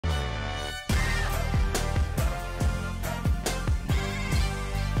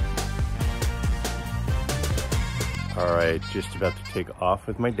All right, just about to take off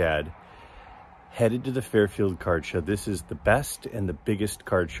with my dad. Headed to the Fairfield Card Show. This is the best and the biggest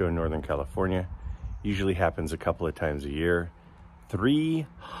card show in Northern California. Usually happens a couple of times a year.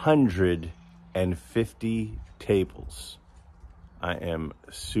 350 tables. I am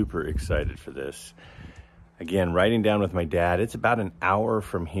super excited for this. Again, riding down with my dad. It's about an hour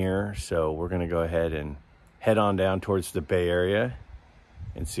from here, so we're gonna go ahead and head on down towards the Bay Area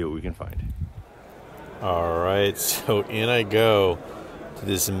and see what we can find. All right, so in I go to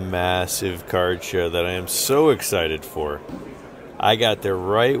this massive card show that I am so excited for. I got there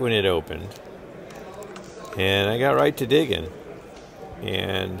right when it opened, and I got right to digging.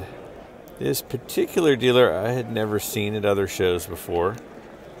 And this particular dealer I had never seen at other shows before.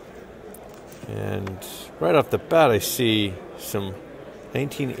 And right off the bat, I see some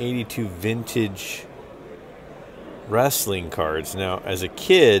 1982 vintage wrestling cards. Now, as a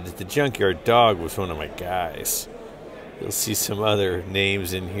kid, the Junkyard Dog was one of my guys. You'll see some other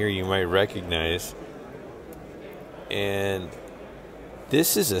names in here you might recognize. And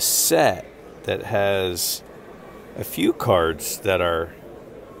this is a set that has a few cards that are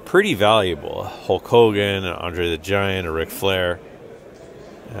pretty valuable. Hulk Hogan, Andre the Giant, or Ric Flair.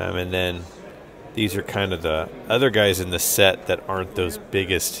 And then these are kind of the other guys in the set that aren't those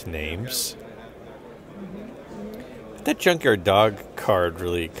biggest names. That Junkyard Dog card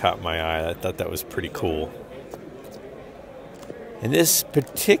really caught my eye. I thought that was pretty cool. And this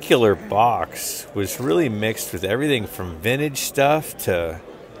particular box was really mixed with everything from vintage stuff to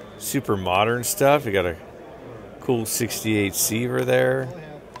super modern stuff. You got a cool 68 Seaver there.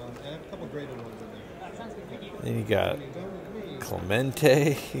 Then you got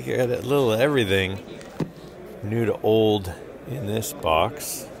Clemente. You got a little of everything, new to old, in this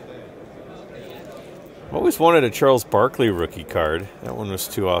box. I always wanted a Charles Barkley rookie card. That one was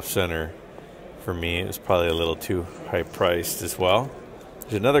too off-center for me. It was probably a little too high-priced as well.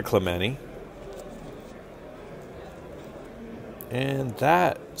 There's another Clemente. And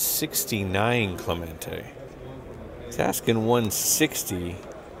that 69 Clemente. It's asking 160.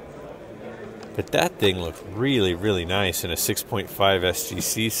 But that thing looked really, really nice in a 6.5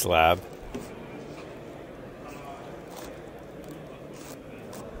 SGC slab.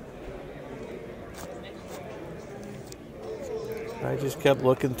 I just kept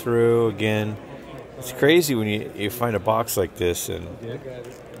looking through again. It's crazy when you find a box like this and you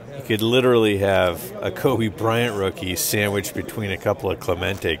could literally have a Kobe Bryant rookie sandwiched between a couple of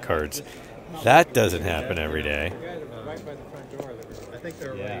Clemente cards. That doesn't happen every day.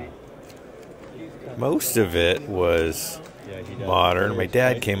 Most of it was modern. My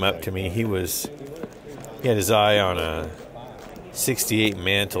dad came up to me. He had his eye on a 68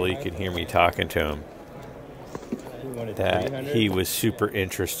 Mantle. You could hear me talking to him. That he was super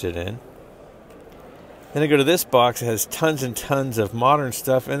interested in. Then I go to this box. It has tons and tons of modern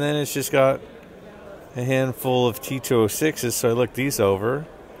stuff, and then it's just got a handful of T206s, so I looked these over.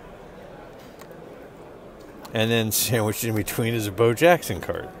 And then sandwiched in between is a Bo Jackson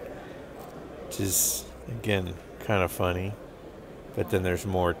card, which is, again, kind of funny. But then there's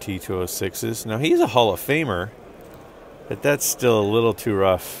more T206s. Now, he's a Hall of Famer, but that's still a little too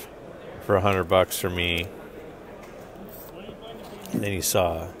rough for $100 for me. And then you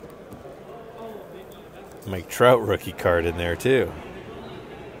saw Mike Trout rookie card in there too.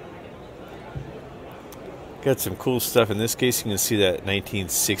 Got some cool stuff. In this case, you can see that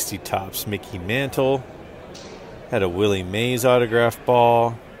 1960 Topps Mickey Mantle. Had a Willie Mays autograph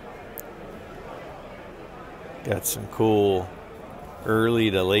ball. Got some cool early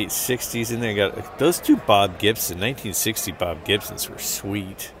to late 60s in there. Got those two Bob Gibson, 1960 Bob Gibsons were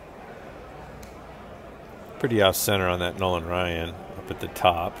sweet. Pretty off-center on that Nolan Ryan up at the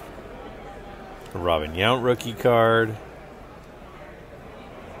top. A Robin Yount rookie card.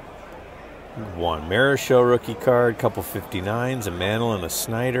 Juan Marichal rookie card. Couple 59s, a Mantle and a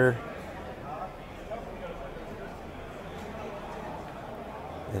Snyder.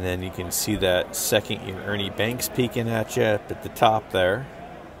 And then you can see that second-year Ernie Banks peeking at you up at the top there.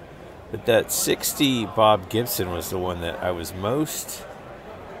 But that 60 Bob Gibson was the one that I was most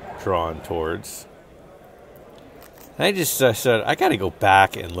drawn towards. I said, I got to go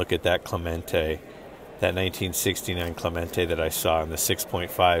back and look at that Clemente, that 1969 Clemente that I saw in the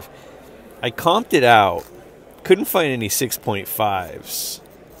 6.5. I comped it out, couldn't find any 6.5s,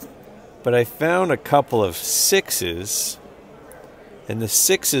 but I found a couple of 6s, and the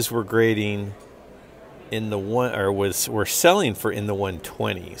 6s were grading in the were selling for in the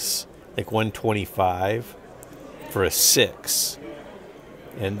 120s, like 125 for a 6,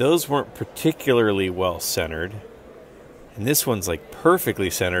 and those weren't particularly well centered. And this one's like perfectly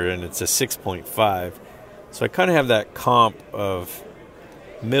centered, and it's a 6.5. So I kind of have that comp of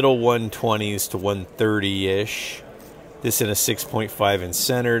middle 120s to 130-ish. This in a 6.5 and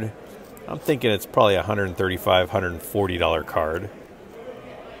centered. I'm thinking it's probably a $135, $140 card.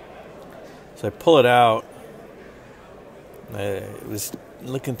 So I pull it out. I was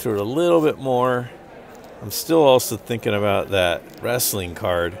looking through it a little bit more. I'm still also thinking about that wrestling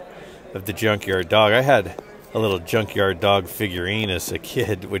card of the Junkyard Dog. I had a little Junkyard Dog figurine as a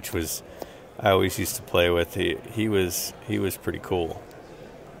kid, which was I always used to play with. He was pretty cool.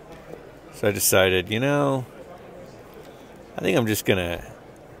 So I decided, you know, I think I'm just gonna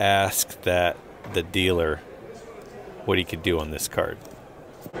ask the dealer what he could do on this card.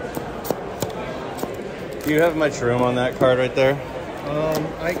 Do you have much room on that card right there?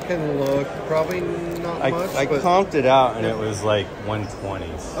 I can look. Probably not much. I comped it out and it was like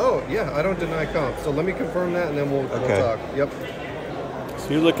 120s. Oh, yeah, I don't deny comp. So let me confirm that and then we'll talk. Yep. So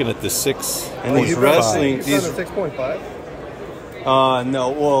you're looking at the 6. And these wrestling. These are 6.5? No,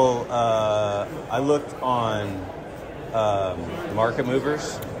 well, I looked on Market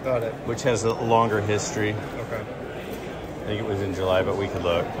Movers. Got it. Which has a longer history. Okay. I think it was in July, but we could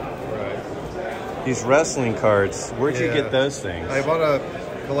look. Right. These wrestling cards, where'd you get those things? I bought a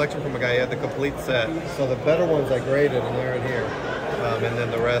collection from a guy. He had the complete set. So the better ones I graded, and they're in here. And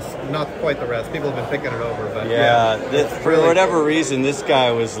then the rest, not quite the rest. People have been picking it over, but for really whatever reason, this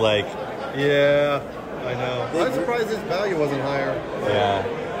guy was like, yeah, I know. I'm surprised his value wasn't higher. Yeah.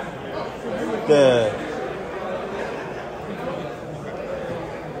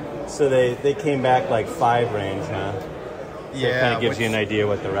 So they came back like 5 range, huh? So yeah, it kind of gives you an idea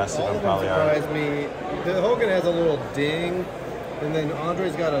what the rest of them probably are. Surprised me. The Hogan has a little ding, and then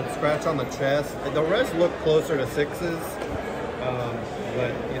Andre's got a scratch on the chest. The rest look closer to 6s,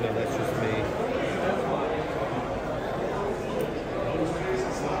 but you know that's just me.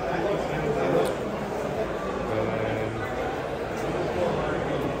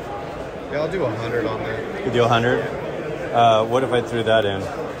 Yeah, I'll do 100 on that. You do 100? Yeah. What if I threw that in?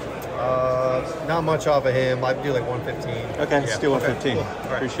 Not much off of him. I'd do like 115. Okay, let's do 115. Cool.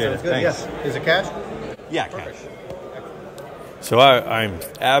 Right. Appreciate it. Good. Thanks. Yeah. Is it cash? Yeah, cash. So I'm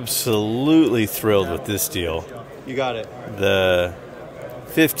absolutely thrilled with this deal. You got it. The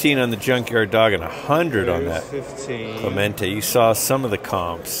 15 on the Junkyard Dog and 100 on that 15. Clemente. You saw some of the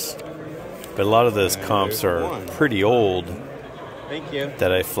comps, but a lot of those comps are pretty old. Thank you.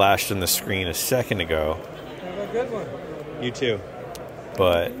 That I flashed on the screen a second ago. Have a good one. You too.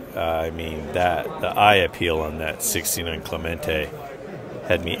 But I mean the eye appeal on that 69 Clemente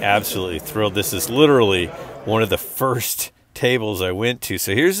had me absolutely thrilled. This is literally one of the first tables I went to.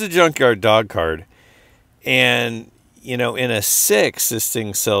 So here's the Junkyard Dog card, and you know, in a 6, this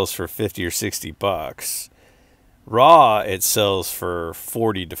thing sells for $50 or $60. Raw, it sells for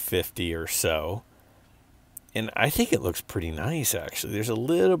 40 to 50 or so. And I think it looks pretty nice, actually. There's a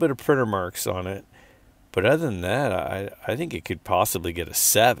little bit of printer marks on it. But other than that, I think it could possibly get a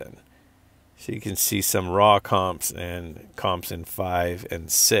 7. So you can see some raw comps and comps in 5 and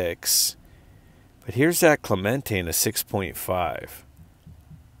 6. But here's that Clemente in a 6.5.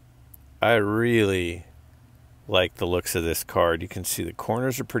 I really like the looks of this card. You can see the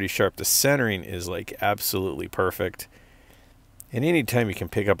corners are pretty sharp. The centering is like absolutely perfect. And anytime you can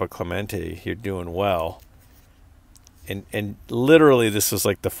pick up a Clemente, you're doing well. And literally this was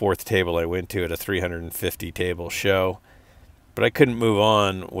like the 4th table I went to at a 350 table show. But I couldn't move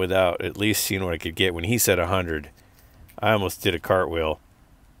on without at least seeing what I could get. When he said 100, I almost did a cartwheel.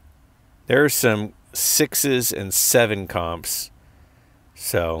 There are some 6s and 7 comps.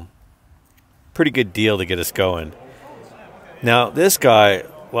 So, pretty good deal to get us going. Now, this guy,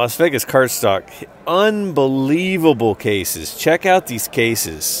 Las Vegas Cardstock, unbelievable cases. Check out these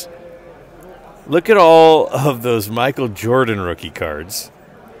cases. Look at all of those Michael Jordan rookie cards.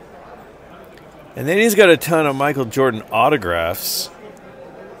 And then he's got a ton of Michael Jordan autographs.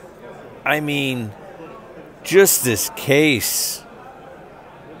 I mean, just this case.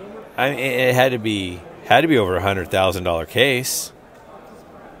 I mean, it had to be over $100,000 case.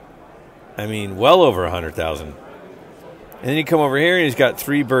 I mean, well over $100,000. And then you come over here and he's got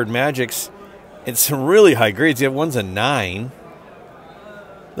 3 Bird Magics and some really high grades. You have one's a 9.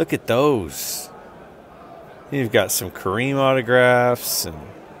 Look at those. You've got some Kareem autographs, and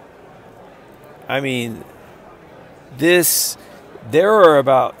I mean, there are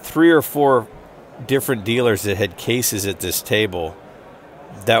about 3 or 4 different dealers that had cases at this table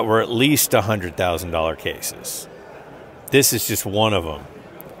that were at least $100,000 cases. This is just one of them.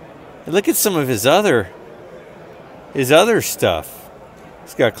 And look at some of his other stuff.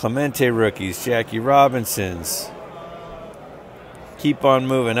 He's got Clemente rookies, Jackie Robinsons. Keep on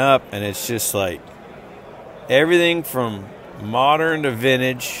moving up, and it's just like everything from modern to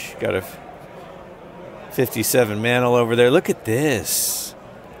vintage. Got a 57 Mantle over there. Look at this.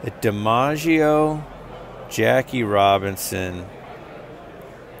 A DiMaggio, Jackie Robinson,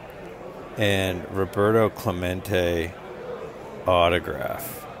 and Roberto Clemente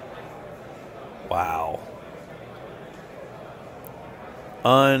autograph. Wow.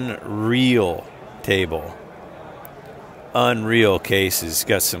 Unreal table. Unreal cases.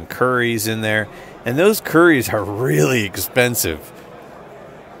 Got some Currys in there. And those Currys are really expensive.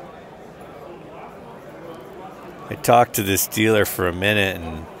 I talked to this dealer for a minute,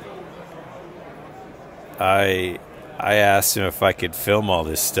 and I asked him if I could film all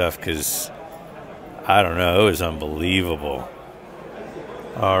this stuff because, I don't know, it was unbelievable.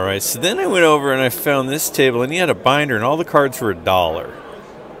 All right, so then I went over and I found this table, and he had a binder, and all the cards were $1.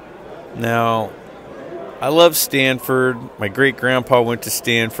 Now, I love Stanford. My great-grandpa went to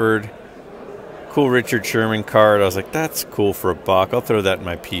Stanford. Cool Richard Sherman card. I was like, that's cool for $1. I'll throw that in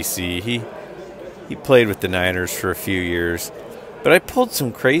my PC. He played with the Niners for a few years. But I pulled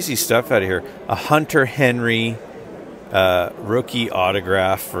some crazy stuff out of here. A Hunter Henry rookie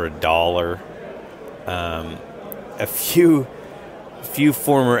autograph for $1. A few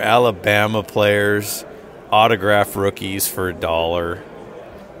former Alabama players autograph rookies for $1.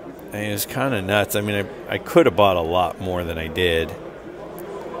 And it was kind of nuts. I mean, I could have bought a lot more than I did.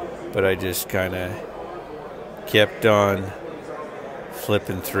 But I just kind of kept on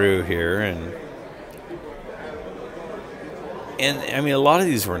flipping through here. And I mean, a lot of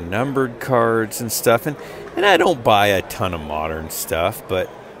these were numbered cards and stuff. And I don't buy a ton of modern stuff. But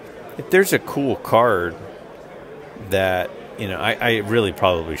if there's a cool card that, you know, I really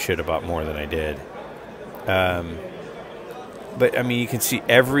probably should have bought more than I did. But, I mean, you can see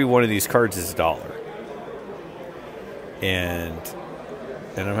every one of these cards is $1. And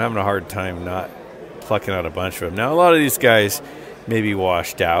I'm having a hard time not plucking out a bunch of them. Now, a lot of these guys may be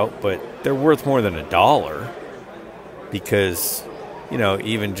washed out, but they're worth more than $1 because, you know,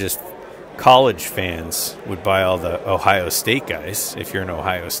 even just college fans would buy all the Ohio State guys if you're an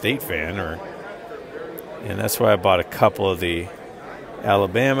Ohio State fan. And that's why I bought a couple of the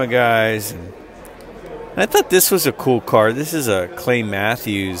Alabama guys. And I thought this was a cool card. This is a Clay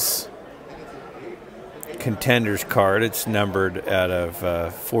Matthews Contenders card. It's numbered out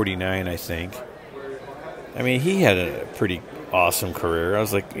of 49, I think. I mean, he had a pretty awesome career. I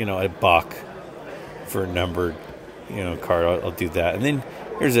was like, you know, $1 for a numbered, you know, card. I'll do that. And then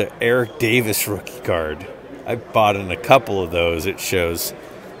here's an Eric Davis rookie card. I bought in a couple of those. It shows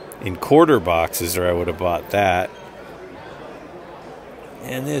in quarter boxes, or I would have bought that.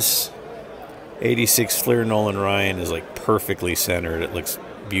 And this 86 Fleer Nolan Ryan is like perfectly centered. It looks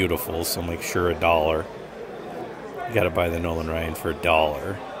beautiful, so I'm like, sure, $1. You got to buy the Nolan Ryan for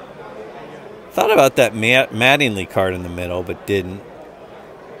 $1. Thought about that Mattingly card in the middle, but didn't.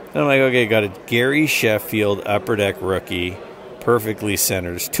 Then I'm like, okay, got a Gary Sheffield Upper Deck rookie, perfectly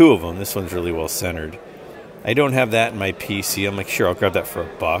centered. There's two of them. This one's really well centered. I don't have that in my PC. I'm like, sure, I'll grab that for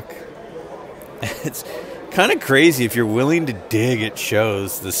 $1. It's kind of crazy if you're willing to dig. It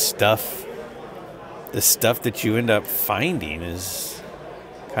shows the stuff that you end up finding is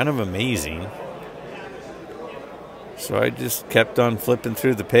kind of amazing. So I just kept on flipping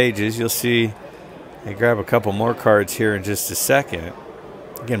through the pages. You'll see I grab a couple more cards here in just a second.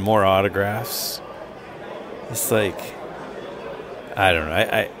 Again, more autographs. It's like, I don't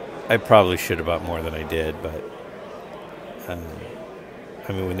know. I probably should have bought more than I did, but I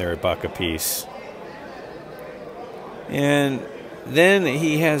mean, when they're $1 a piece. And then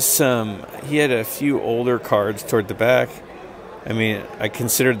he had a few older cards toward the back. I mean, I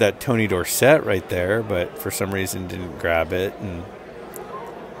considered that Tony Dorsett right there, but for some reason didn't grab it. And,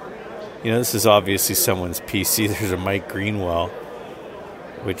 you know, this is obviously someone's PC. There's a Mike Greenwell,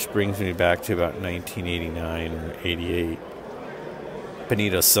 which brings me back to about 1989 or 88.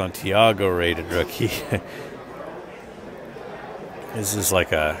 Benito Santiago rated rookie. This is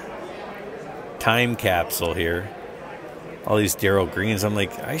like a time capsule here. All these Darryl Greens. I'm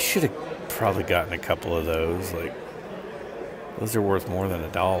like, I should have probably gotten a couple of those. Like, those are worth more than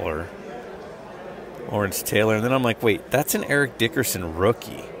 $1. Lawrence Taylor. And then I'm like, wait, that's an Eric Dickerson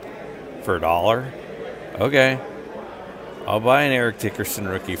rookie for $1? Okay. I'll buy an Eric Dickerson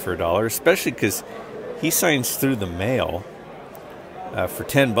rookie for $1, especially because he signs through the mail. For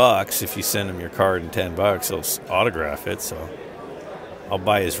 $10, if you send him your card in $10, he'll autograph it. So I'll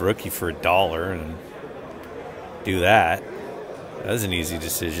buy his rookie for $1 and do that. That was an easy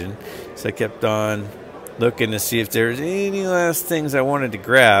decision. So I kept on looking to see if there's any last things I wanted to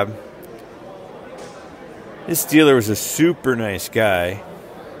grab. This dealer was a super nice guy.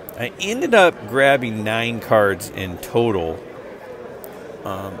 I ended up grabbing 9 cards in total.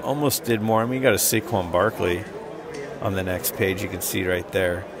 Almost did more. I mean, you got a Saquon Barkley on the next page. You can see right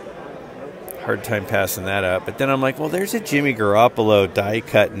there. Hard time passing that up. But then I'm like, well, there's a Jimmy Garoppolo die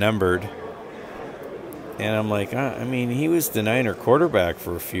cut numbered. And I'm like, I mean, he was the Niner quarterback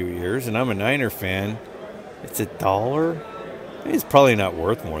for a few years, and I'm a Niner fan. It's $1. I mean, it's probably not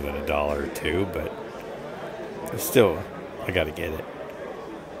worth more than $1 or $2, but still, I got to get it.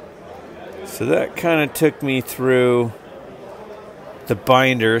 So that kind of took me through the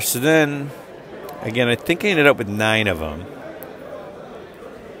binder. So then, again, I think I ended up with 9 of them.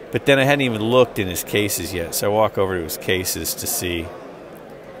 But then I hadn't even looked in his cases yet. So I walk over to his cases to see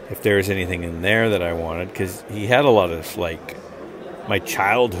if there's anything in there that I wanted. Because he had a lot of, like, my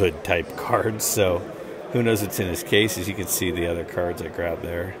childhood type cards. So who knows what's in his cases. You can see the other cards I grabbed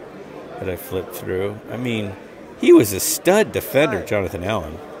there that I flipped through. I mean, he was a stud defender, Jonathan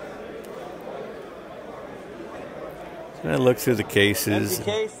Allen. And I look through the cases.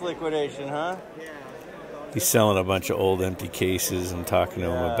 Empty case liquidation, huh? He's selling a bunch of old empty cases and talking to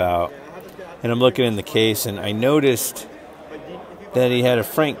him about. And I'm looking in the case, and I noticed that he had a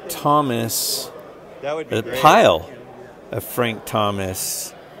Frank Thomas, a pile of Frank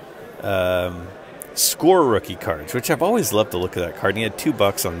Thomas score rookie cards, which I've always loved to look at that card. And he had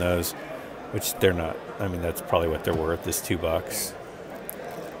 $2 on those, which they're not. I mean, that's probably what they're worth, is $2.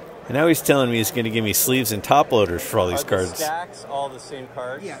 And now he's telling me he's going to give me sleeves and top loaders for all these cards. Stacks all the same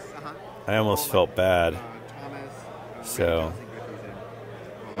cards? Yes. I almost felt bad. So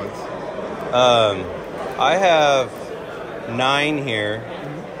I have 9 here.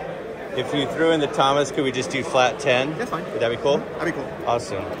 If you threw in the Thomas, could we just do flat 10? That's fine. Would that be cool? That'd be cool.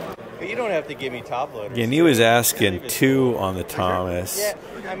 Awesome. But you don't have to give me top loaders. again, he was asking 2 on the Thomas. Yeah,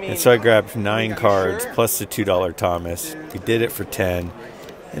 I mean, And so I grabbed 9 cards plus the $2 Thomas. He did it for 10.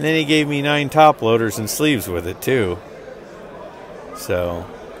 And then he gave me 9 top loaders and sleeves with it too. So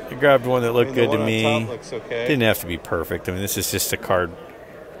I grabbed one that looked good to me. Looks okay. Didn't have to be perfect. I mean, this is just a card,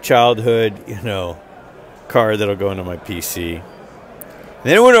 childhood, card that'll go into my PC. And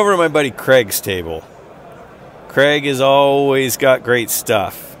then I went over to my buddy Craig's table. Craig has always got great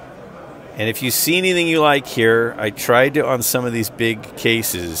stuff. And if you see anything you like here, I tried to, on some of these big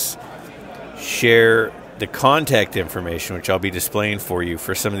cases, share the contact information, which I'll be displaying for you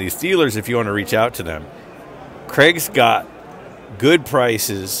for some of these dealers if you want to reach out to them. Craig's got good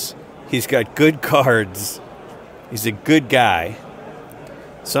prices. He's got good cards. He's a good guy.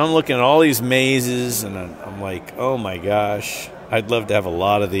 So I'm looking at all these mazes, and I'm like, oh my gosh, I'd love to have a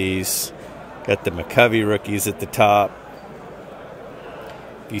lot of these. Got the McCovey rookies at the top.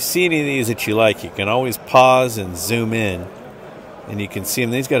 If you see any of these that you like, you can always pause and zoom in, and you can see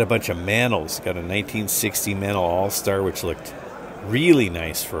them. He's got a bunch of Mantles. Got a 1960 Mantle All-Star, which looked really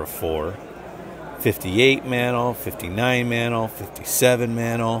nice for a 4. 58 Mantle, 59 Mantle, 57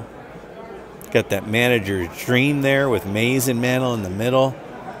 Mantle. Got that Manager's Dream there with Mays and Mantle in the middle.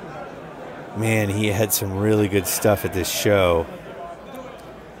 Man, he had some really good stuff at this show.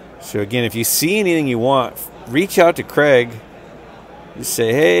 So again, if you see anything you want, reach out to Craig. Just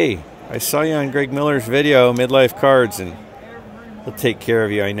say, hey, I saw you on Greg Miller's video, Midlife Cards, and he'll take care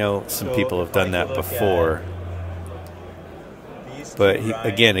of you. I know some people have done that before. But he,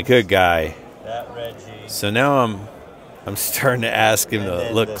 again, a good guy. So now I'm starting to ask him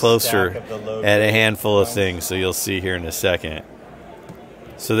to look closer at a handful of things, so you'll see here in a second.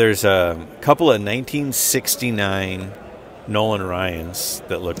 So there's a couple of 1969 Nolan Ryans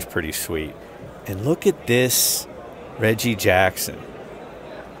that looked pretty sweet. And look at this Reggie Jackson.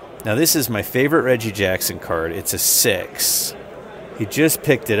 Now this is my favorite Reggie Jackson card. It's a 6. He just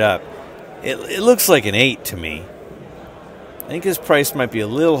picked it up. It looks like an 8 to me. I think his price might be a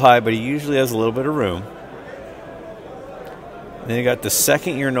little high, but he usually has a little bit of room. And then you got the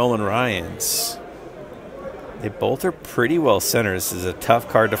second-year Nolan Ryans. They both are pretty well centered. This is a tough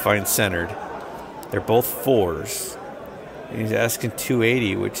card to find centered. They're both 4s. And he's asking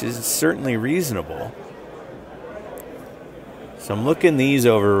 $280, which is certainly reasonable. So I'm looking these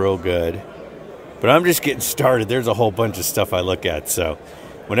over real good. But I'm just getting started. There's a whole bunch of stuff I look at. So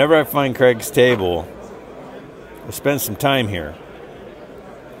whenever I find Craig's table, I'll spend some time here.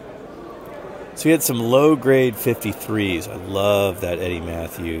 So we had some low-grade 53s. I love that Eddie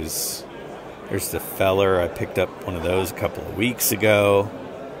Matthews. There's the Feller. I picked up one of those a couple of weeks ago.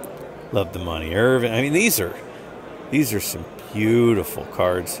 Love the Monty Irvin. I mean, these are some beautiful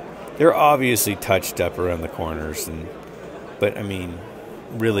cards. They're obviously touched up around the corners, but I mean,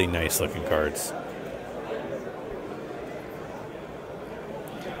 really nice-looking cards.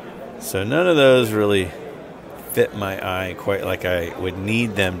 So none of those really fit my eye quite like I would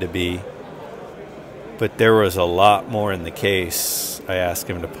need them to be. But there was a lot more in the case. I asked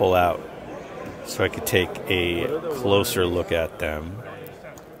him to pull out so I could take a closer look at them.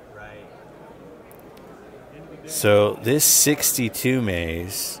 So this 62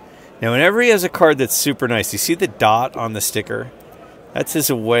 Maze. Now whenever he has a card that's super nice, you see the dot on the sticker? That's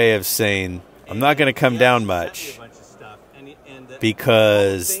his way of saying, I'm not going to come down much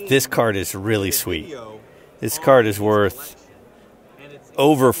because this card is really sweet. This card is worth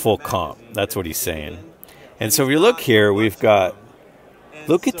over full comp. That's what he's saying. And so if you look here, we've got,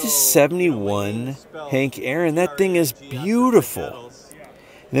 look at this 71 Hank Aaron. That thing is beautiful.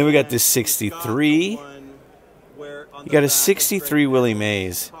 And then we got this 63. You got a 63 Willie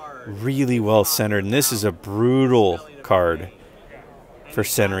Mays. Really well centered. And this is a brutal card for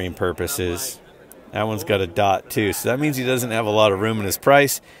centering purposes. That one's got a dot too. So that means he doesn't have a lot of room in his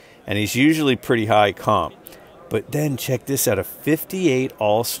price. And he's usually pretty high comp. But then check this out. A 58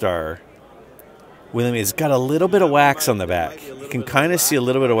 All-Star Willie Mays. It's got a little bit of wax on the back. You can kind of see a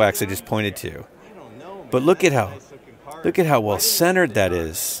little bit of wax I just pointed to. But look at how well centered that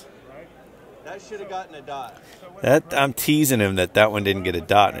is. That should have gotten a dot. That I'm teasing him that one didn't get a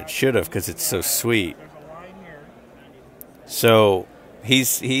dot, and it should have because it's so sweet. So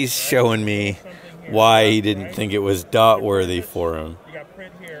he's showing me why he didn't think it was dot worthy for him.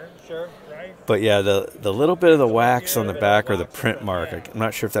 But yeah, the little bit of the wax on the back or the print mark, I'm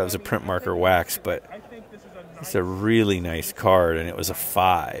not sure if that was a print mark or wax, but it's a really nice card, and it was a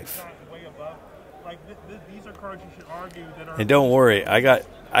 5. And don't worry, I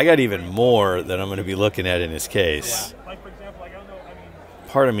got even more that I'm going to be looking at in his case.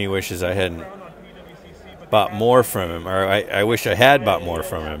 Part of me wishes I hadn't bought more from him, or I wish I had bought more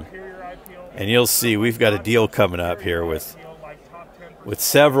from him. And you'll see we've got a deal coming up here with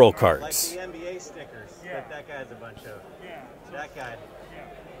several cards.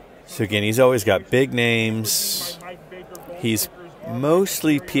 So again, he's always got big names. He's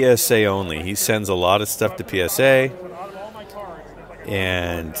mostly PSA only. He sends a lot of stuff to PSA.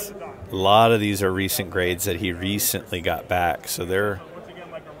 And a lot of these are recent grades that he recently got back. So they're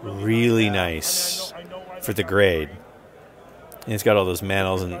really nice for the grade. And he's got all those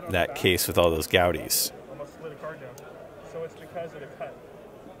Mantles in that case with all those Goudies.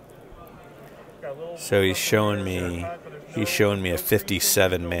 So he's showing me a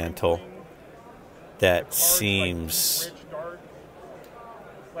 57 Mantle that seems,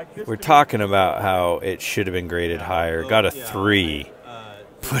 we're talking about how it should have been graded higher. Got a 3.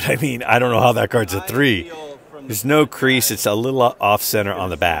 But I mean, I don't know how that card's a 3. There's no crease. It's a little off center on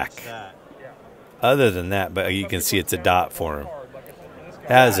the back. Other than that, but you can see it's a dot for him.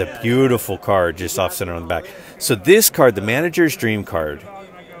 That is a beautiful card just off center on the back. So this card, the Manager's Dream card,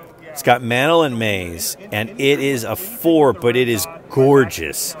 it's got Mantle and Maze, and it is a 4, but it is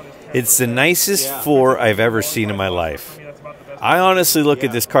gorgeous. It's the nicest 4 I've ever seen in my life. I honestly look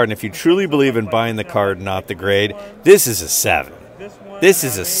at this card, and if you truly believe in buying the card, not the grade, this is a 7. This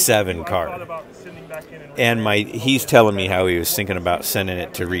is a 7 card. And he's telling me how he was thinking about sending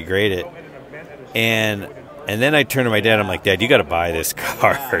it to regrade it. And then I turn to my dad, I'm like, Dad, you got to buy this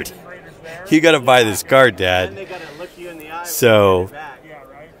card. You got to buy this card, Dad. So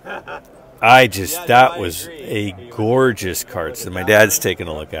that was a gorgeous card. So my dad's taking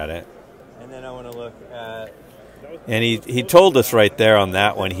a look at it. And then I want to look at, and he told us right there on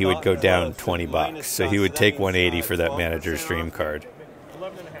that one he would go down $20. So he would take 180 for that Manager's Dream card.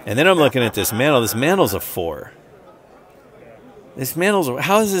 And then I'm looking at this Mantle. This Mantle's a 4.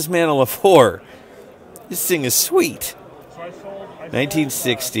 How is this Mantle a 4? This thing is sweet.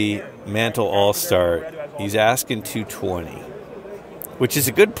 1960 Mantle All-Star. He's asking $220, which is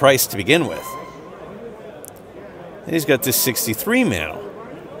a good price to begin with. And he's got this 63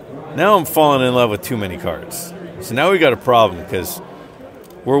 Mantle. Now I'm falling in love with too many cards. So now we got a problem because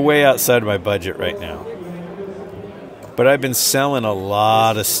we're way outside of my budget right now. But I've been selling a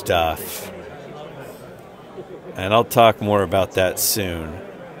lot of stuff. And I'll talk more about that soon.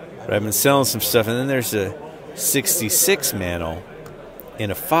 But I've been selling some stuff. And then there's a 66 Mantle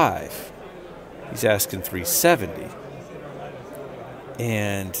in a 5. He's asking $370.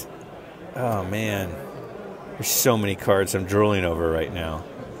 And, oh man, there's so many cards I'm drooling over right now.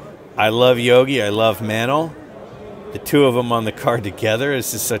 I love Yogi. I love Mantle. The two of them on the card together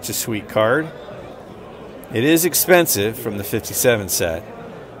is just such a sweet card. It is expensive from the 57 set.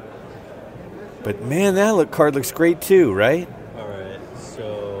 But man, that card looks great too, right? all right,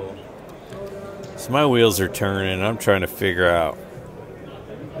 so My wheels are turning. I'm trying to figure out,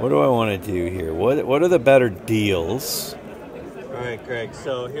 what do I want to do here? What are the better deals? all right, Craig,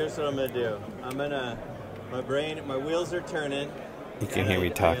 so here's what I'm going to do. I'm going to My wheels are turning. You can hear me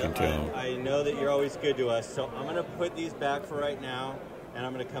talking to him. I know that you're always good to us, so I'm gonna put these back for right now, and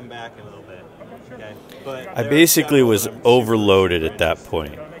I'm gonna come back in a little bit. Okay. But I basically was overloaded at that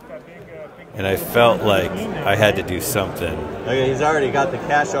point, and I felt like I had to do something. Okay, he's already got the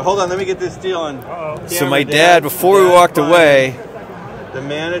cash. Hold on, let me get this deal on camera. So my dad, before we walked away, the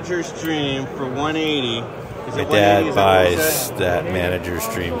manager's dream for 180. My dad buys that manager's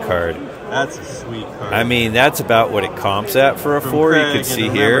dream card. That's a sweet card. I mean, that's about what it comps at for a 4. You can see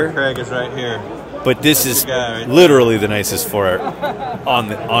here. Craig is right here. But this is literally the nicest 4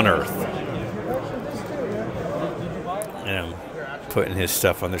 on Earth. And I'm putting his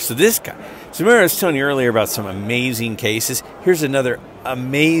stuff on there. So this guy. So remember I was telling you earlier about some amazing cases. Here's another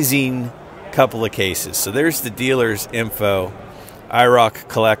amazing couple of cases. So there's the dealer's info. IROC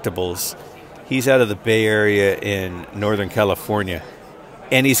Collectibles. He's out of the Bay Area in Northern California.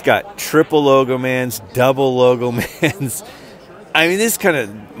 And he's got triple logo mans, double logo mans. I mean, this kind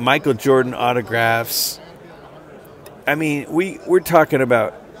of Michael Jordan autographs. I mean, we're talking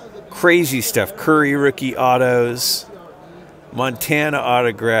about crazy stuff. Curry rookie autos, Montana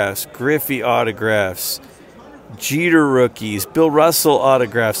autographs, Griffey autographs, Jeter rookies, Bill Russell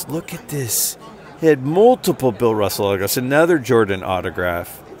autographs. Look at this. He had multiple Bill Russell autographs. Another Jordan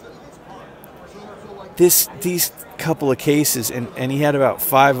autograph. These couple of cases, and he had about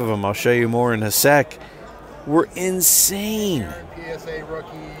 5 of them. I'll show you more in a sec. Were insane. PSA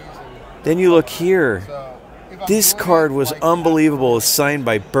rookies. Then you look here. This card was unbelievable. It's signed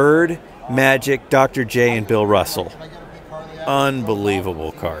by Bird, Magic, Dr. J, and Bill Russell.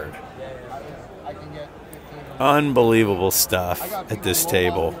 Unbelievable card. Unbelievable stuff at this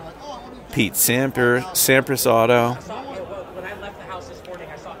table. Pete Sampras auto.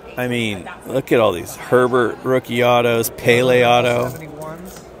 I mean, look at all these. Herbert rookie autos, Pele auto.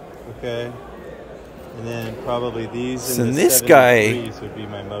 Okay. And then probably these So and this guy would be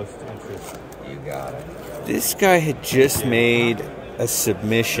my most interest. You got it. This guy had just made a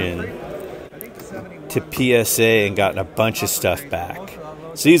submission to PSA and gotten a bunch of stuff back.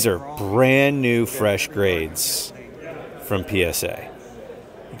 So these are brand new fresh grades from PSA.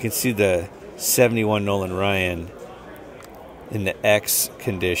 You can see the 71 Nolan Ryan in the X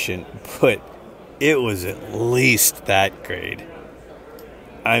condition, but it was at least that grade.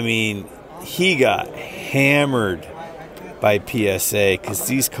 I mean, he got hammered by PSA because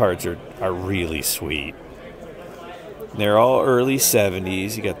these cards are really sweet. They're all early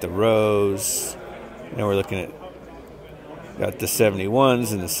 70s. You got the Rose. Now we're looking at got the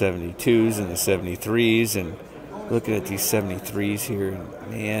 71s and the 72s and the 73s, and looking at these 73s here,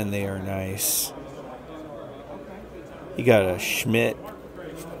 and man, they are nice. You got a Schmidt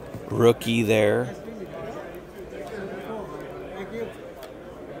rookie there.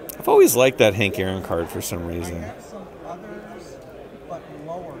 I've always liked that Hank Aaron card for some reason.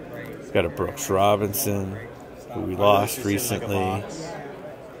 Got a Brooks Robinson, who we lost recently.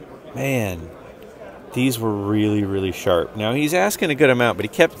 Man, these were really, really sharp. Now, he's asking a good amount,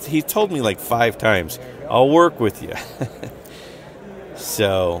 but he told me like 5 times, I'll work with you.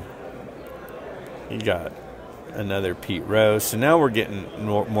 So, you got another Pete Rose. So now we're getting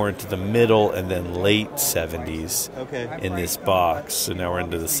more into the middle and then late 70s in this box. So now we're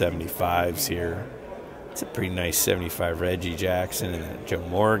into the 75s here. It's a pretty nice 75 Reggie Jackson and Joe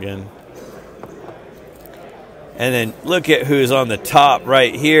Morgan. And then look at who's on the top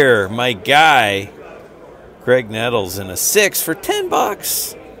right here. My guy, Greg Nettles, in a 6 for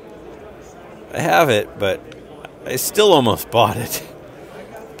 $10. I have it, but I still almost bought it.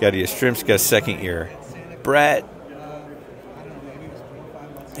 Got a Yastrzemski second year. Brett,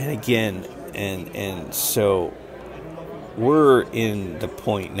 and again, and so we're in the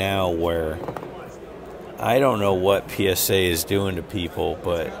point now where I don't know what PSA is doing to people,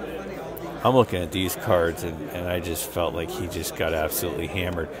 but I'm looking at these cards and I just felt like he just got absolutely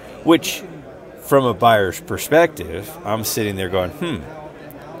hammered, which from a buyer's perspective, I'm sitting there going,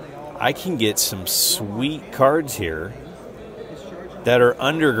 I can get some sweet cards here that are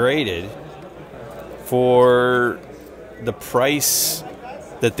undergraded for the price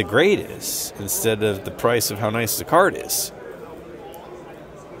that the grade is instead of the price of how nice the card is.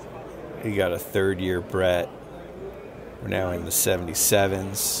 You got a 3rd year Brett. We're now in the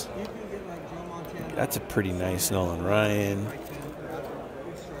 77s. That's a pretty nice Nolan Ryan.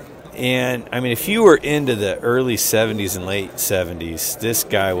 And, I mean, if you were into the early 70s and late 70s, this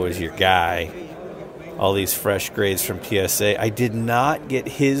guy was your guy. All these fresh grades from PSA. I did not get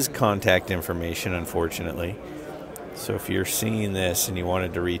his contact information, unfortunately. So if you're seeing this and you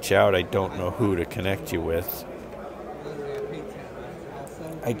wanted to reach out, I don't know who to connect you with.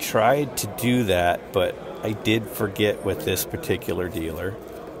 I tried to do that, but I did forget with this particular dealer.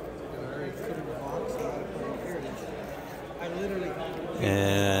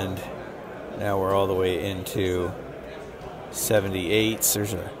 And now we're all the way into 78s.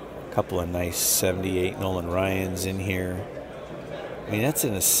 There's a couple of nice 78 Nolan Ryans in here. I mean, that's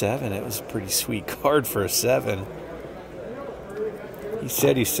in a 7. It was a pretty sweet card for a 7. He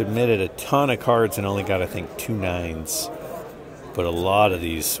said he submitted a ton of cards and only got, I think, 2 9s. But a lot of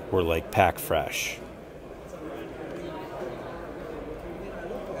these were like pack fresh.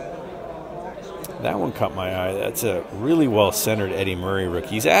 That one caught my eye. That's a really well-centered Eddie Murray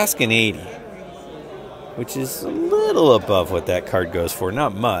rookie. He's asking 80, which is a little above what that card goes for.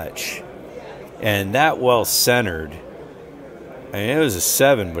 Not much. And that well-centered, I mean, it was a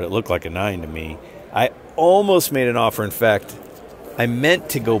 7, but it looked like a 9 to me. I almost made an offer. In fact, I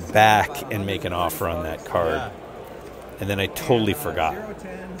meant to go back and make an offer on that card. Yeah. And then I totally forgot.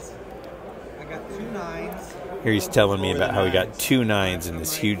 I got 2 9s. Here he's telling me about how he got 2 9s in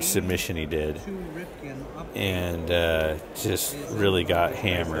this huge submission he did. And just really got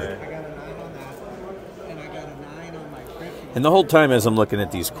hammered. I got a 9 on that. And I got a 9 on my Griffin. And the whole time as I'm looking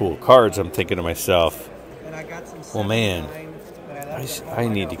at these cool cards, I'm thinking to myself, And I got some well, man, 79s, but I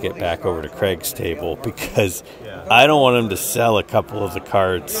need to get back over to Craig's table because I don't want him to sell a couple of the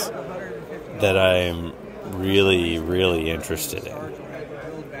cards that I'm really, really interested in.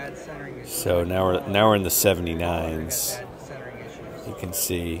 So now we're in the 79s. You can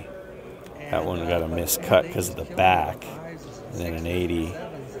see that one got a miscut because of the back, and then an 80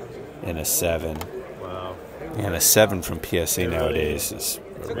 and a 7. Wow. And a 7 from PSA nowadays is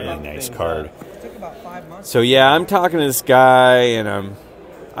a really nice card. So yeah, I'm talking to this guy, and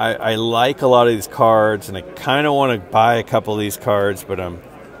I like a lot of these cards, and I kind of want to buy a couple of these cards, but I'm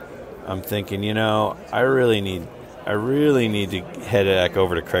thinking, you know, I really need to head back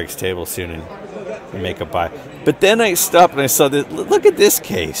over to Craig's table soon and make a buy. But then I stopped and I saw this. Look at this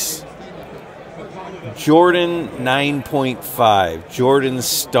case. Jordan 9.5, Jordan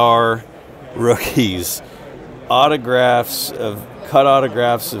Star rookies, cut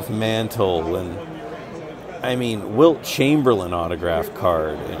autographs of Mantle, and I mean Wilt Chamberlain autograph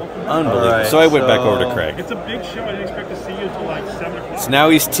card. Unbelievable. Right, so I went back over to Craig. It's a big show. I didn't expect to see you until like 7 o'clock. So now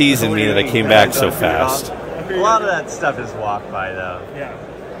he's teasing me that I came back so fast. A lot of that stuff is walk by, though.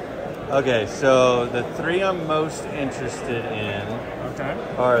 Yeah. Okay, so the 3 I'm most interested in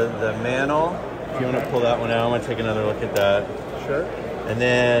are the Mantle. If you want to pull that one out, I'm going to take another look at that. Sure. And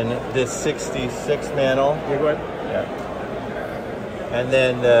then this 66 Mantle. Yeah, go ahead. Yeah. And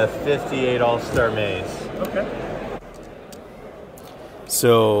then the 58 All-Star Maze. Okay.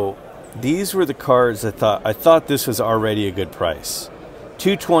 So these were the cards I thought this was already a good price.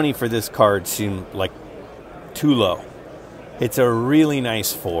 $220 for this card seemed like too low. It's a really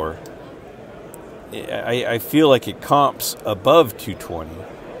nice 4. I feel like it comps above $220,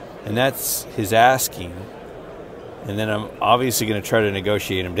 and that's his asking. And then I'm obviously going to try to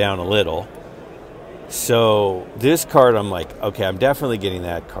negotiate him down a little. So this card, I'm like, okay, I'm definitely getting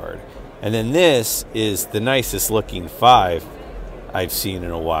that card. And then this is the nicest looking 5 I've seen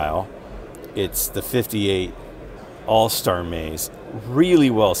in a while. It's the 58 All-Star Maze. Really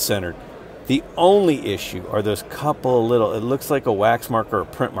well centered. The only issue are those couple of little, it looks like a wax mark or a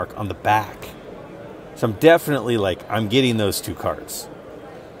print mark on the back. So I'm definitely like, I'm getting those 2 cards.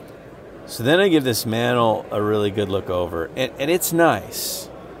 So then I give this Mantle a really good look over. And it's nice.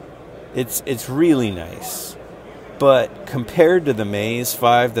 It's really nice. But compared to the Maze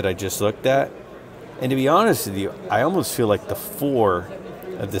 5 that I just looked at, and to be honest with you, I almost feel like the 4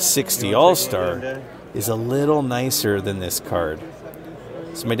 of the 60 All-Star is a little nicer than this card.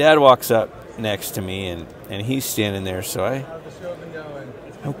 So my dad walks up next to me, and he's standing there, so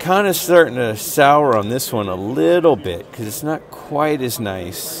I'm kind of starting to sour on this one a little bit because it's not quite as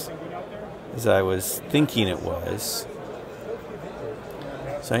nice as I was thinking it was.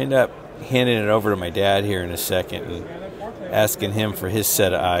 So I end up handing it over to my dad here in a second and asking him for his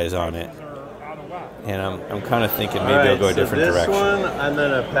set of eyes on it. And I'm kind of thinking maybe I'll go a different direction. This one I'm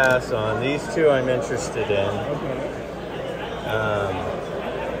going to pass on. These 2 I'm interested in.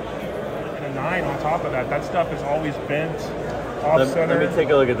 And a 9 on top of that. That stuff is always bent, off-center. Let me take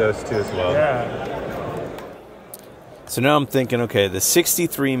a look at those 2 as well. Yeah. So now I'm thinking, okay, the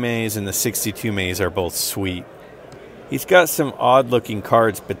 63 Maze and the 62 Maze are both sweet. He's got some odd-looking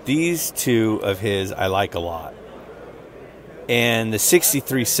cards, but these 2 of his I like a lot. And the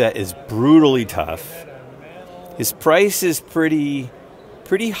 63 set is brutally tough. His price is pretty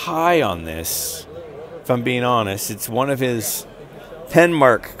high on this, if I'm being honest. It's one of his pen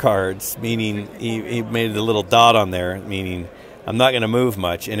mark cards, meaning he made the little dot on there, meaning I'm not going to move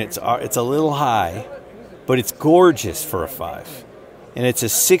much, and it's a little high. but it's gorgeous for a 5. And it's a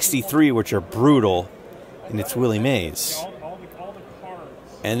 63, which are brutal, and it's Willie Mays. All the cards.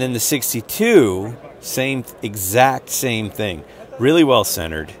 And then the 62, exact same thing. Really well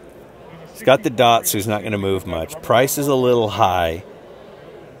centered. It's got the dots, so he's not going to move much. Price is a little high,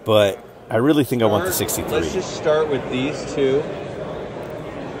 but I really think I want the 63. Let's just start with these two.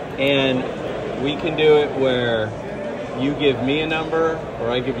 And we can do it where you give me a number or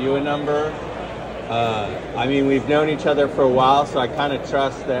I give you a number. I mean, we've known each other for a while, so I kind of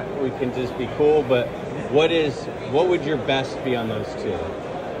trust that we can just be cool. But what would your best be on those two?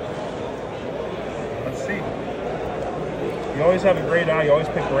 Let's see. You always have a great eye. You always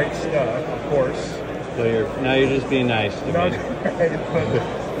pick great stuff, of course. So you're just being nice to No, me.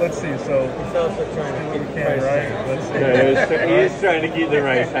 but let's see. So He's also trying to keep okay, right? Let's see. Yeah, he's trying to keep the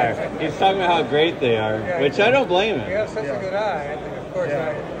right higher. He's talking about how great they are, which I don't blame You him. have such a good eye. I think, of course, Yeah.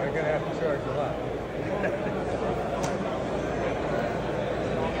 I'm going to have to charge a lot.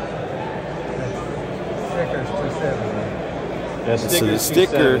 Sticker's 270. Yeah, So the sticker's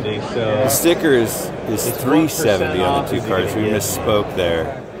sticker, 270, the sticker is It's 370 on off the two if you're cards. We gonna get misspoke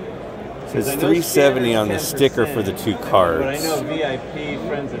there. So it's I know 370 on the standard's sticker for the 2 cards. But I know VIP,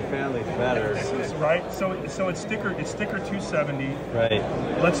 friends and family's better. Right. So it's sticker 270. Right.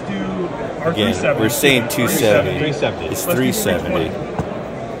 Let's do our Again, 370. we're saying 270. 370. It's Let's do 370.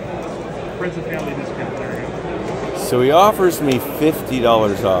 320. Friends and family discount. There you go. So he offers me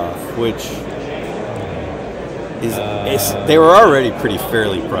 $50 off, which is they were already pretty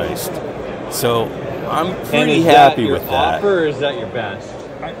fairly priced. So I'm And pretty is happy your with that. offer, or is that your best?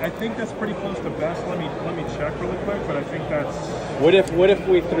 I think that's pretty close to best. Let me check really quick, but I think that's What if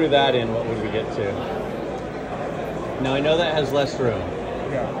we threw that in? What would we get to? Now I know that has less room.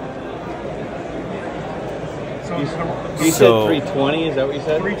 yeah. So You So- said 320. Is that what you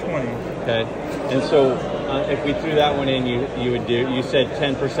said? 320. Okay. And so if we threw that one in, you would do. You said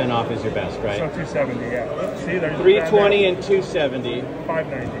 10% off is your best, So right? 270. Yeah. See, there's 320 and 270.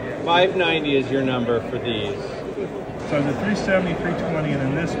 590. Yeah. 590 is your number for these. So the 370, 320, and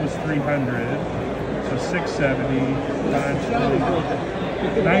then this was 300. So 670 times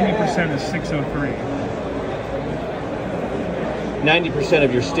 90% is 603 90%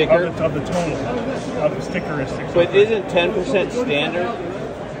 of your sticker. of the total of the sticker is 603. But isn't 10% standard?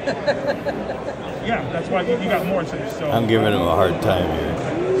 Yeah, that's why you got more. So I'm giving him a hard time here.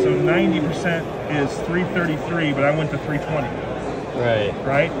 So 90% is 333, but I went to 320. Right.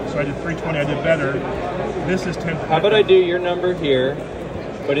 Right? So I did 320. I did better. This is 10%. How about I do your number here,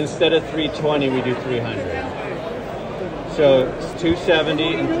 but instead of 320, we do 300. So it's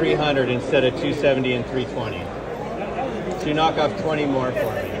 270 and 300 instead of 270 and 320. So you knock off 20 more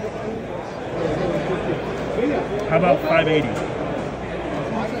for me. How about 580?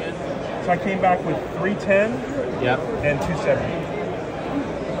 So I came back with 310 Yep. and 270.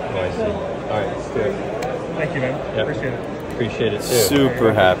 Oh, I see. All right, let's do it. Thank you, man. Yep. Appreciate it. Appreciate it too.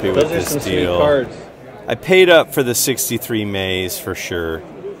 Super happy with Those are this some sweet deal. cards. I paid up for the 63 Mays for sure.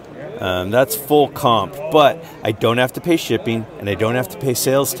 That's full comp, but I don't have to pay shipping and I don't have to pay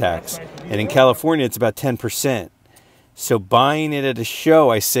sales tax. And in California, it's about 10%. So buying it at a show,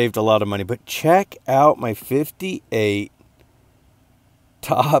 I saved a lot of money. But check out my 58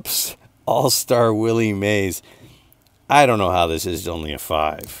 Topps All-Star Willie Mays. I don't know how this is only a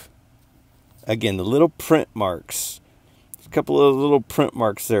 5. Again, the little print marks. A couple of little print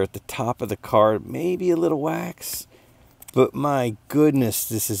marks there at the top of the card. Maybe a little wax. But my goodness,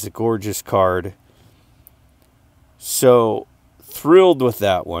 this is a gorgeous card. So, thrilled with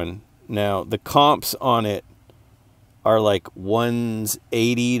that one. Now, the comps on it are like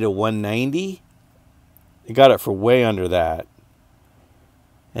 180 to 190. I got it for way under that.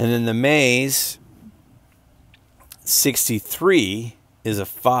 And then the Mays 63 is a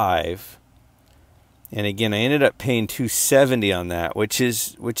 5. And again, I ended up paying $270 on that, which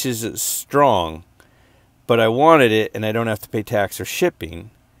is strong. But I wanted it, and I don't have to pay tax or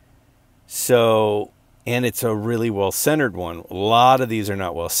shipping. So, and it's a really well-centered one. A lot of these are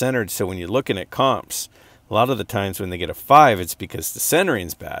not well-centered, so when you're looking at comps, a lot of the times when they get a 5, it's because the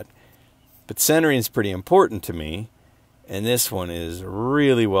centering's bad. But centering's pretty important to me, and this one is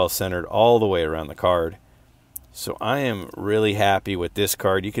really well-centered all the way around the card. So I am really happy with this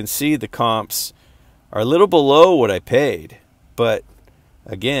card. You can see the comps are a little below what I paid, but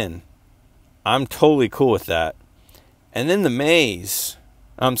again, I'm totally cool with that. And then the Mays,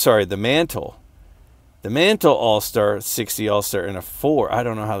 the Mantle. The Mantle All-Star, 60 All-Star, and a 4. I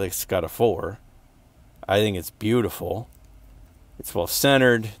don't know how this got a 4. I think it's beautiful. It's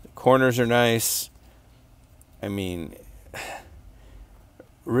well-centered. The corners are nice. I mean,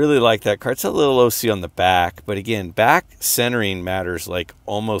 really like that card. It's a little OC on the back, but again, back centering matters like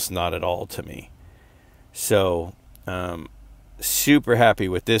almost not at all to me. So super happy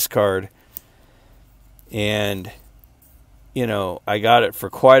with this card. And you know, I got it for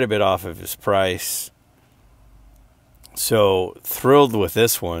quite a bit off of his price. So thrilled with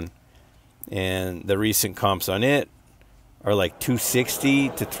this one. And the recent comps on it are like 260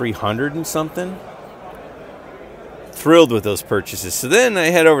 to 300 and something. Thrilled with those purchases. So then I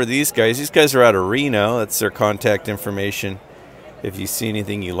head over to these guys. These guys are out of Reno. That's their contact information if you see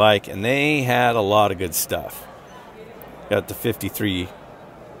anything you like. And they had a lot of good stuff. Got the 53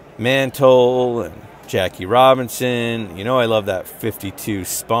 Mantle and Jackie Robinson. You know I love that 52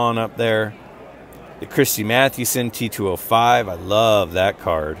 Spawn up there. The Christy Mathewson T205. I love that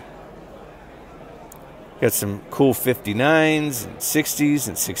card. Got some cool 59s and 60s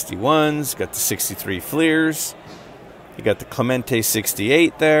and 61s. Got the 63 Fleers. You got the Clemente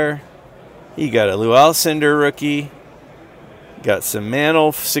 68 there. You got a Lou Alcindor rookie. Got some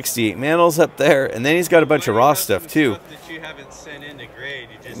Mantle, 68 Mantles up there. And then he's got a bunch of raw stuff too. That you haven't sent in to grade.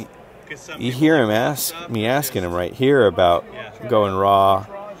 You hear him asking him right here about going raw.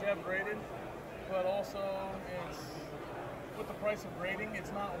 But also, it's with the price of grading,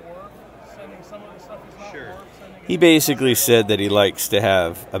 it's not worth sending some of the stuff. It's not worth sending. He basically said that he likes to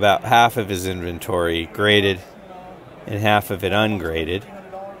have about half of his inventory graded and half of it ungraded.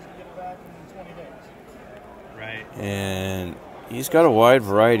 Right. And he's got a wide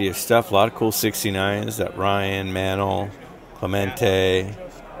variety of stuff. A lot of cool 69s. That Ryan, Mantle, Clemente,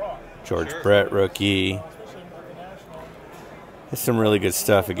 George Brett rookie. There's some really good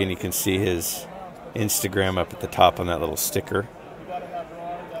stuff. Again, you can see his Instagram up at the top on that little sticker.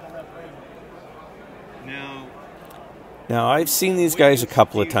 Now, I've seen these guys a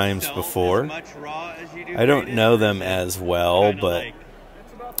couple of times before. I don't know them as well,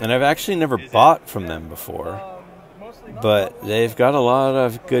 and I've actually never bought from them before. But they've got a lot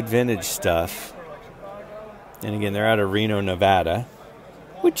of good vintage stuff. And again, they're out of Reno, Nevada,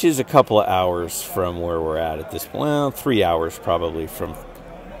 which is a couple of hours from where we're at this point. Well, 3 hours probably from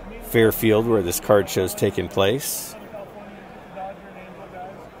Fairfield, where this card show's taking place.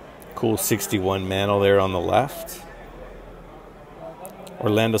 Cool 61 Mantle there on the left.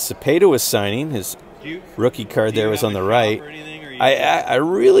 Orlando Cepeda was signing. His rookie card there was on the right. I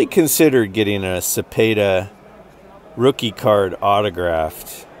really considered getting a Cepeda rookie card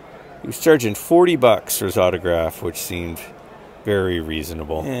autographed. He was charging $40 for his autograph, which seemed very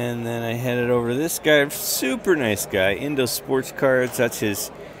reasonable. And then I headed over to this guy, super nice guy, Indo Sports Cards. That's his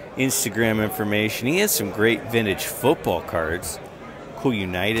Instagram information. He has some great vintage football cards. Cool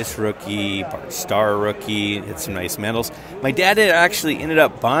Unitas rookie, Bart Starr rookie, had some nice Mantles. My dad had actually ended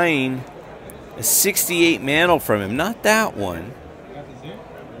up buying a 68 Mantle from him. Not that one,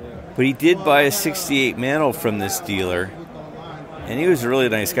 but he did buy a 68 Mantle from this dealer. And he was a really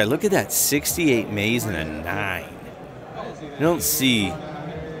nice guy. Look at that 68 Mays and a 9. You don't see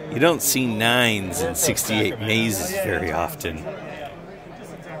 9s and 68 Mazes very often.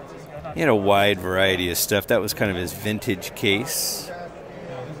 He had a wide variety of stuff. That was kind of his vintage case.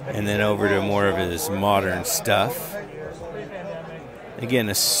 And then over to more of his modern stuff. Again,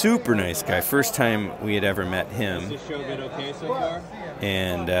 a super nice guy. First time we had ever met him. Is this show been okay so far?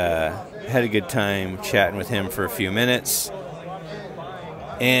 And had a good time chatting with him for a few minutes.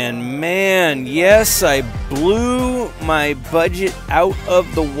 And man, yes, I blew my budget out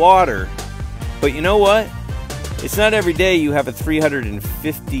of the water. But you know what? It's not every day you have a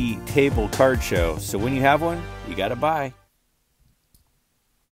 350 table card show. So when you have one, you gotta buy.